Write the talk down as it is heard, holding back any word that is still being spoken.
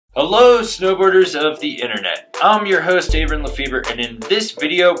Hello snowboarders of the internet, I'm your host Avran LeFeber, and in this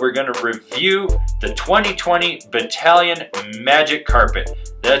video we're going to review the 2020 Bataleon Magic Carpet.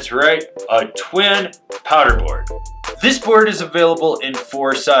 That's right, a twin powder board. This board is available in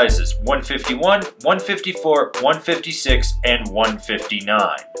 4 sizes, 151, 154, 156, and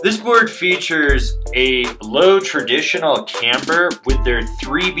 159. This board features a low traditional camber with their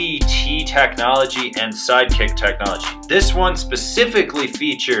 3BT technology and sidekick technology. This one specifically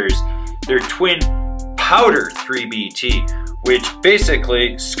features their twin powder 3BT, which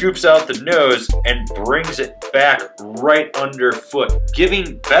basically scoops out the nose and brings it back right underfoot,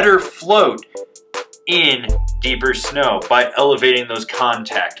 giving better float in deeper snow by elevating those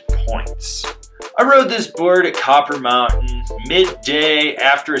contact points. I rode this board at Copper Mountain midday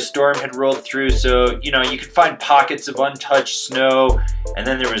after a storm had rolled through, so you know, you could find pockets of untouched snow, and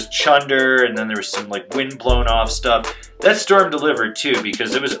then there was chunder, and then there was some like wind blown off stuff. That storm delivered too,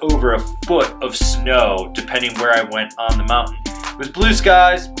 because it was over a foot of snow depending where I went on the mountain. It was blue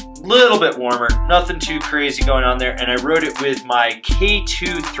skies, little bit warmer, nothing too crazy going on there, and I rode it with my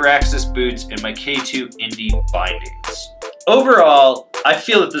K2 Thraxis boots and my K2 Indy bindings. Overall, I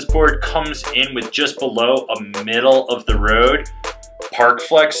feel that this board comes in with just below a middle of the road park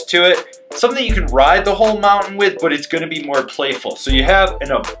flex to it. Something you can ride the whole mountain with, but it's going to be more playful. So you have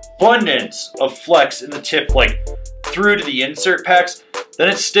an abundance of flex in the tip, like through to the insert packs, then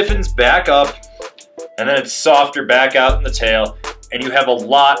it stiffens back up, and then it's softer back out in the tail, and you have a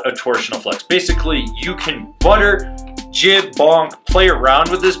lot of torsional flex. Basically, you can butter, jib, bonk, play around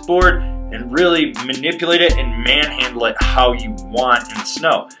with this board and really manipulate it and manhandle it how you want in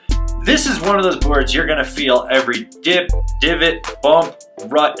snow. This is one of those boards you're gonna feel every dip, divot, bump,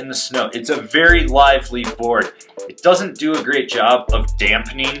 rut in the snow. It's a very lively board. It doesn't do a great job of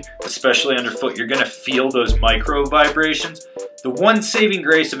dampening, especially underfoot. You're gonna feel those micro vibrations. The one saving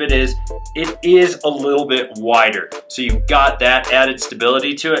grace of it is a little bit wider. So you've got that added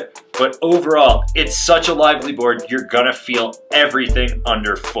stability to it. But overall, it's such a lively board, you're gonna feel everything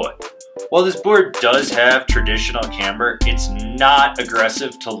underfoot. While this board does have traditional camber, it's not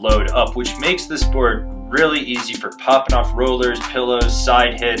aggressive to load up, which makes this board really easy for popping off rollers, pillows,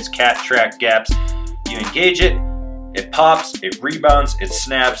 side hits, cat track gaps. You engage it, it pops, it rebounds, it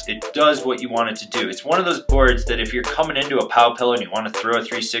snaps, it does what you want it to do. It's one of those boards that if you're coming into a pow pillow and you want to throw a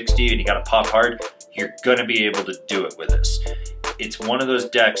 360 and you got to pop hard, you're going to be able to do it with this. It's one of those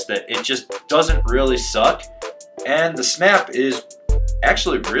decks that it just doesn't really suck, and the snap is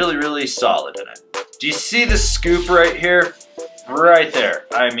actually really solid in it. Do you see the scoop right here? Right there.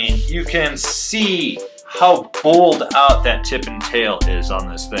 I mean, you can see how bowled out that tip and tail is on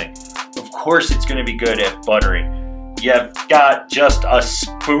this thing. Of course it's going to be good at buttering. You've got just a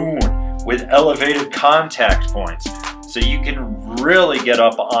spoon with elevated contact points. So you can really get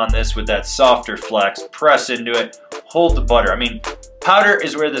up on this with that softer flex, press into it, hold the butter. I mean, powder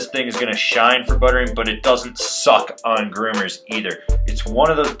is where this thing is going to shine for buttering, but it doesn't suck on groomers either. It's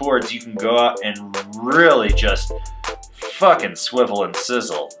one of those boards you can go out and really just fucking swivel and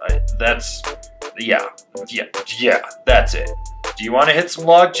sizzle. Yeah, that's it. Do you want to hit some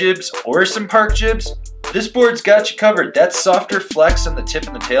log jibs or some park jibs? This board's got you covered. That softer flex on the tip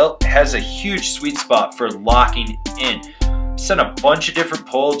and the tail has a huge sweet spot for locking in. Sent a bunch of different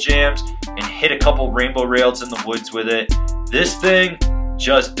pole jams and hit a couple rainbow rails in the woods with it. This thing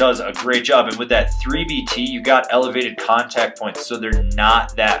just does a great job, and with that 3BT you got elevated contact points, so they're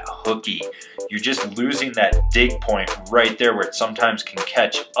not that hooky. You're just losing that dig point right there where it sometimes can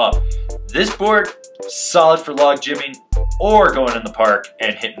catch up. This board, solid for log jibbing or going in the park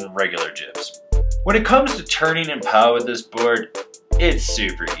and hitting regular jibs. When it comes to turning and pow with this board, it's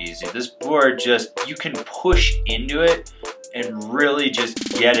super easy. This board you can push into it and really just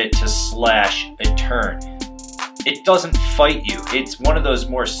get it to slash a turn. It doesn't fight you. It's one of those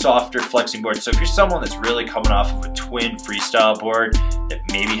more softer flexing boards. So if you're someone that's really coming off of a twin freestyle board that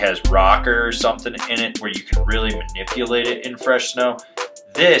maybe has rocker or something in it where you can really manipulate it in fresh snow,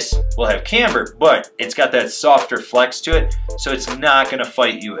 this will have camber, but it's got that softer flex to it, so it's not gonna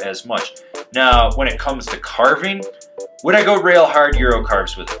fight you as much. Now, when it comes to carving, would I go rail hard Euro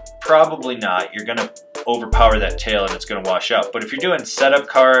carves with it? Probably not. You're gonna overpower that tail and it's gonna wash out. But if you're doing setup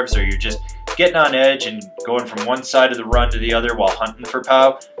carves or you're just getting on edge and going from one side of the run to the other while hunting for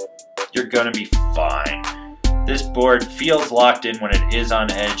pow, you're gonna be fine. This board feels locked in when it is on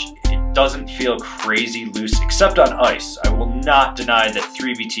edge. It doesn't feel crazy loose, except on ice. I will not deny that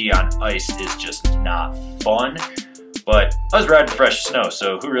 3BT on ice is just not fun, but I was riding fresh snow,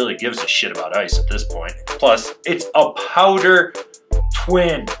 so who really gives a shit about ice at this point? Plus, it's a powder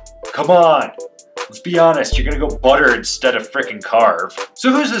twin. Come on. Let's be honest, you're gonna go butter instead of frickin' carve.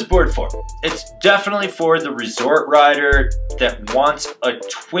 So who's this board for? It's definitely for the resort rider that wants a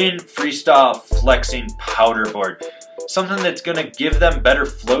twin freestyle flexing powder board. Something that's gonna give them better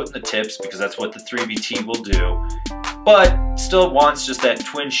float in the tips, because that's what the 3BT will do, but still wants just that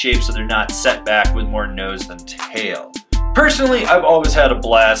twin shape so they're not set back with more nose than tail. Personally, I've always had a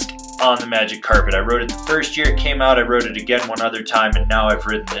blast on the Magic Carpet. I rode it the first year it came out, I rode it again one other time, and now I've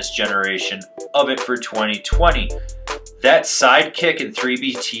ridden this generation of it for 2020. That sidekick in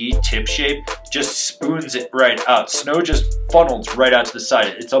 3BT tip shape just spoons it right out. Snow just funnels right out to the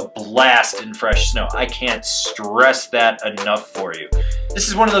side. It's a blast in fresh snow. I can't stress that enough for you. This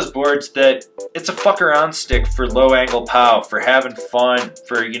is one of those boards that it's a fuck around stick for low angle pow, for having fun,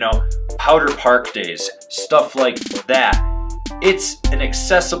 for, you know, powder park days, stuff like that. It's an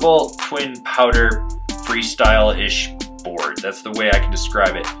accessible twin powder freestyle-ish board. That's the way I can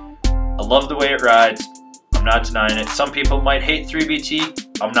describe it. I love the way it rides. I'm not denying it. Some people might hate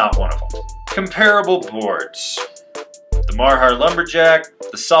 3BT. I'm not one of them. Comparable boards. The Marhar Lumberjack,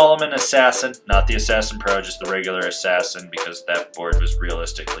 the Solomon Assassin, not the Assassin Pro, just the regular Assassin, because that board was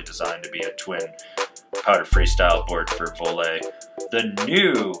realistically designed to be a twin powder freestyle board for volley. The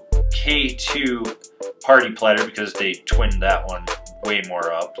new K2 Party Platter, because they twinned that one way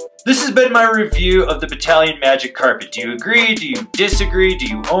more up. This has been my review of the Bataleon Magic Carpet. Do you agree? Do you disagree? Do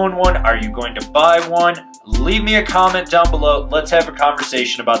you own one? Are you going to buy one? Leave me a comment down below. Let's have a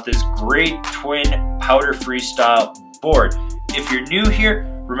conversation about this great twin powder freestyle board. If you're new here,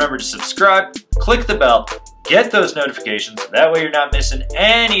 remember to subscribe, click the bell, get those notifications. That way you're not missing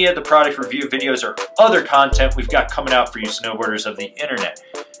any of the product review videos or other content we've got coming out for you snowboarders of the internet.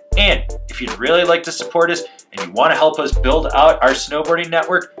 And if you'd really like to support us and you want to help us build out our snowboarding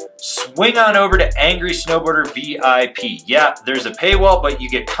network, swing on over to Angry Snowboarder VIP. Yeah, there's a paywall, but you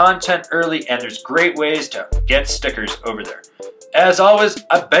get content early and there's great ways to get stickers over there. As always,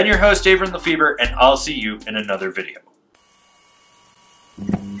 I've been your host, Avran LeFeber, and I'll see you in another video.